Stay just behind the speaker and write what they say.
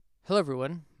Hello,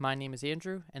 everyone. My name is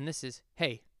Andrew, and this is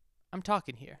Hey, I'm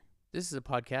Talking Here. This is a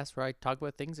podcast where I talk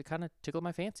about things that kind of tickle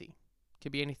my fancy.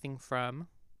 Could be anything from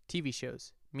TV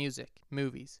shows, music,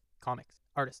 movies, comics,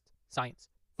 artists, science,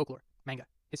 folklore, manga,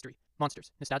 history,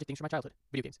 monsters, nostalgic things from my childhood,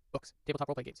 video games, books, tabletop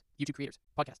role-playing games, YouTube creators,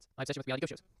 podcasts, my obsession with reality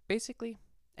shows. Basically,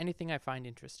 anything I find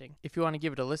interesting. If you want to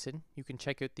give it a listen, you can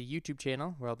check out the YouTube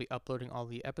channel where I'll be uploading all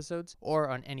the episodes, or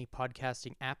on any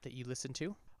podcasting app that you listen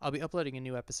to. I'll be uploading a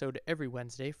new episode every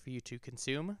Wednesday for you to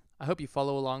consume. I hope you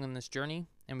follow along on this journey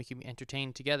and we can be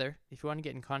entertained together. If you want to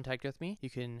get in contact with me, you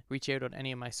can reach out on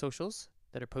any of my socials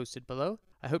that are posted below.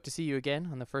 I hope to see you again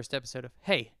on the first episode of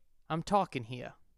Hey, I'm Talking Here.